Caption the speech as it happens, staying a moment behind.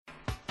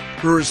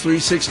Brewers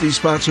 360,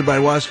 sponsored by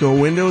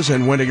Wasco Windows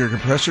and Wendiger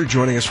Compressor.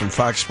 Joining us from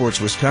Fox Sports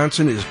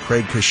Wisconsin is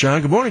Craig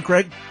Coshun. Good morning,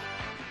 Craig.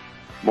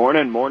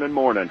 Morning.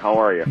 How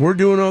are you? We're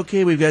doing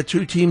okay. We've got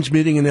two teams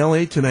meeting in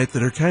L.A. tonight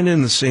that are kind of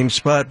in the same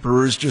spot.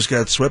 Brewers just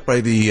got swept by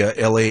the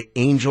L.A.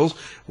 Angels,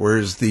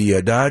 whereas the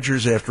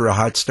Dodgers, after a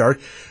hot start,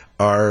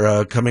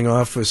 are coming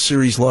off a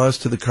series loss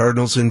to the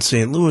Cardinals in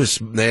St. Louis.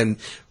 And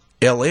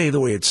L.A., the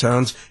way it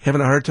sounds,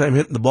 having a hard time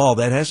hitting the ball.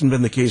 That hasn't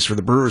been the case for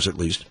the Brewers, at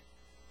least.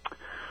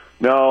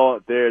 No,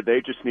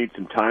 they just need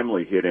some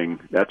timely hitting.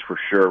 That's for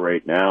sure.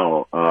 Right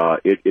now,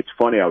 it's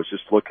funny. I was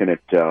just looking at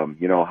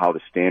how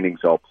the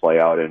standings all play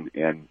out,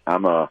 and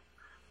I'm a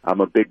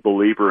big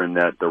believer in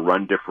that the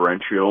run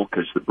differential,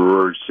 because the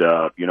Brewers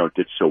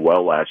did so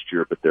well last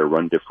year, but their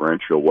run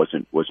differential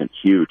wasn't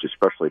huge,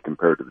 especially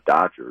compared to the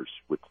Dodgers,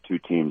 with the two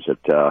teams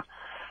that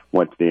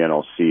went to the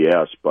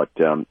NLCS. But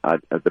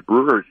the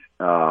Brewers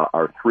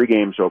are 3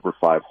 games over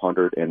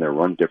 500, and their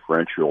run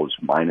differential is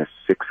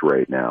 -6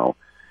 right now,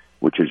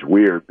 which is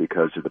weird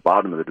because at the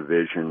bottom of the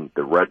division,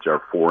 the Reds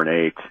are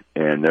 4-8,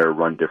 and their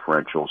run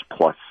differential is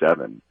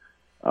 +7.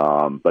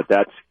 But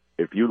that's,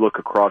 if you look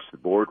across the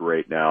board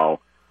right now,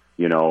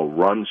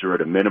 runs are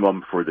at a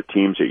minimum for the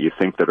teams that you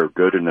think that are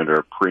good, and that are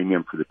a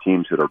premium for the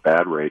teams that are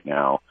bad right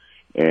now.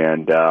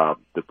 And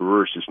the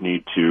Brewers just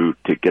need to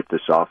get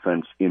this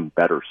offense in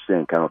better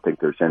sync. I don't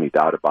think there's any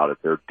doubt about it.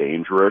 They're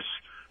dangerous,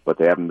 but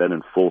they haven't been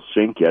in full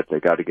sync yet.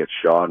 They got to get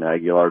Shaw and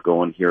Aguilar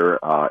going here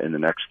in the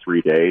next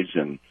 3 days,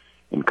 and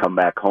come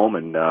back home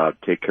and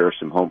take care of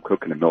some home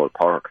cooking in Miller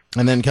Park.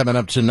 And then coming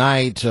up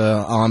tonight,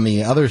 on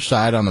the other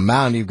side, on the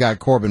mound, you've got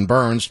Corbin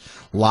Burns.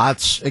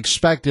 Lots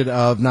expected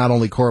of not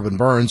only Corbin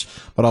Burns,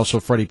 but also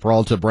Freddie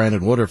Peralta,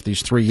 Brandon Woodruff,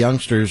 these 3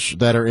 youngsters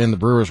that are in the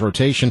Brewers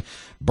rotation.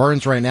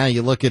 Burns right now,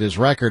 you look at his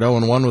record,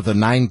 0-1 with a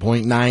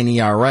 9.9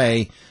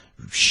 ERA.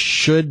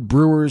 Should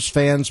Brewers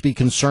fans be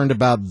concerned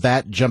about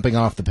that jumping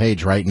off the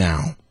page right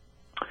now?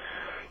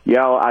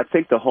 Yeah, I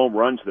think the home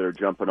runs that are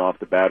jumping off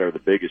the bat are the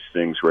biggest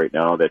things right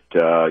now. That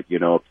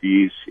if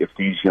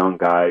these young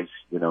guys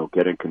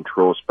get in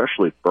control,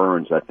 especially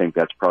Burns, I think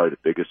that's probably the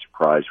biggest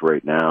surprise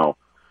right now.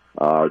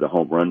 The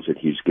home runs that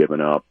he's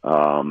given up.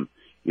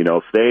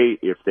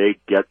 If they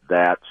get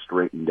that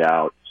straightened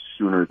out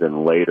sooner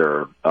than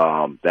later,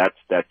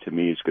 that to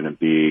me is going to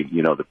be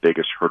the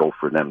biggest hurdle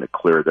for them to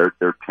clear.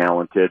 They're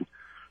talented.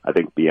 I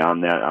think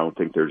beyond that, I don't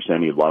think there's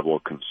any level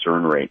of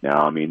concern right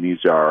now. I mean,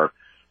 these are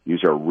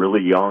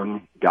really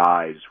young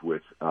guys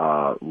with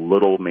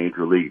little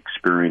major league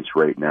experience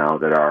right now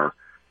that are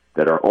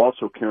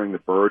also carrying the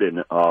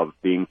burden of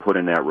being put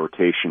in that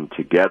rotation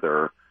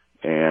together.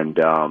 And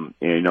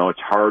it's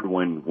hard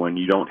when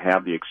you don't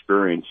have the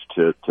experience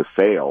to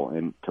fail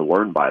and to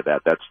learn by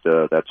that. That's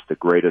the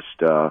greatest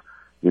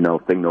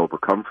thing to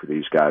overcome for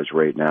these guys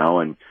right now.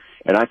 And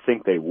I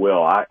think they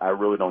will. I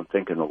really don't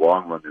think in the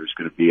long run there's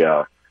going to be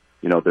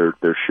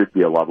there should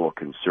be a level of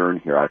concern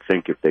here. I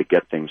think if they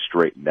get things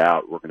straightened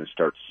out, we're going to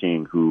start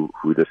seeing who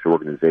this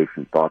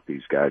organization thought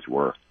these guys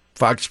were.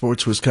 Fox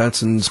Sports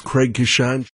Wisconsin's Craig Coshun.